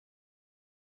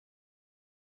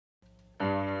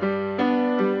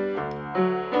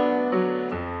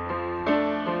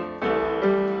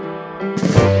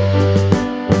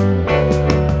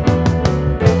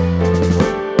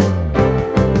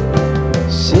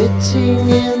waiting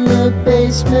in the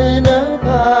basement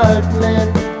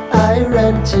apartment I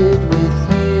rented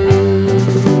with you.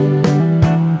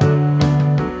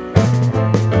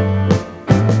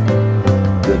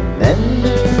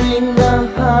 Remembering the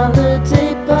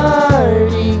holiday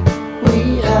party we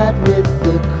had with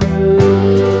the crew.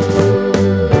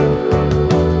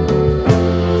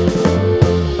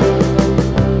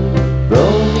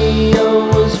 Romeo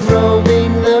was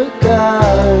roaming the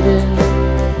garden.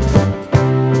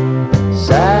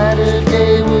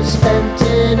 Saturday was spent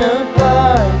in a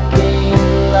parking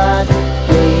lot.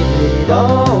 Gave it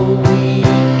all we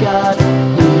got.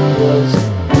 It was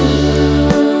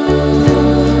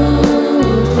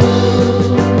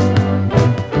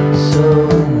so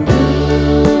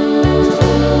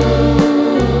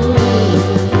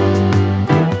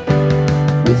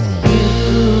with you.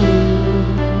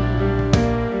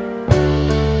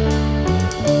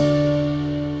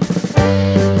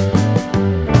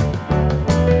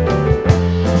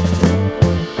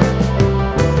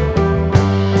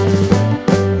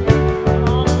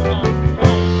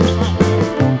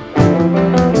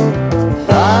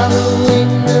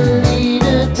 Following the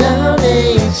leader down A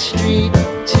Street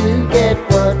to get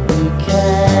what we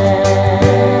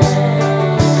can.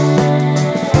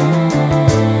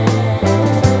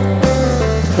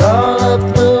 Crawl up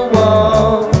the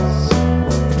walls,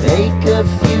 make a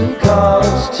few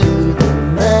calls to the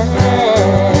man.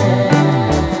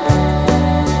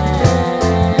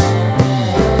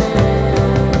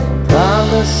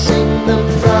 Promising the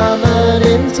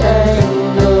prominent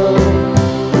angle.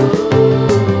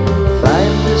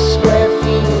 Find the square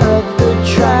feet of the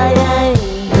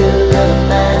triangular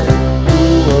man who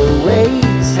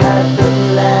always had the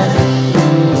plan.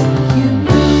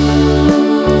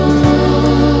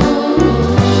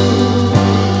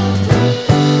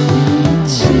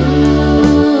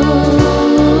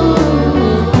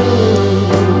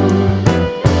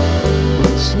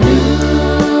 What's new?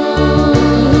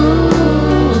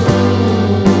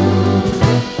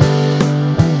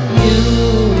 You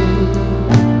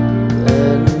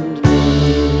and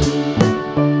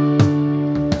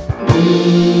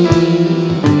me.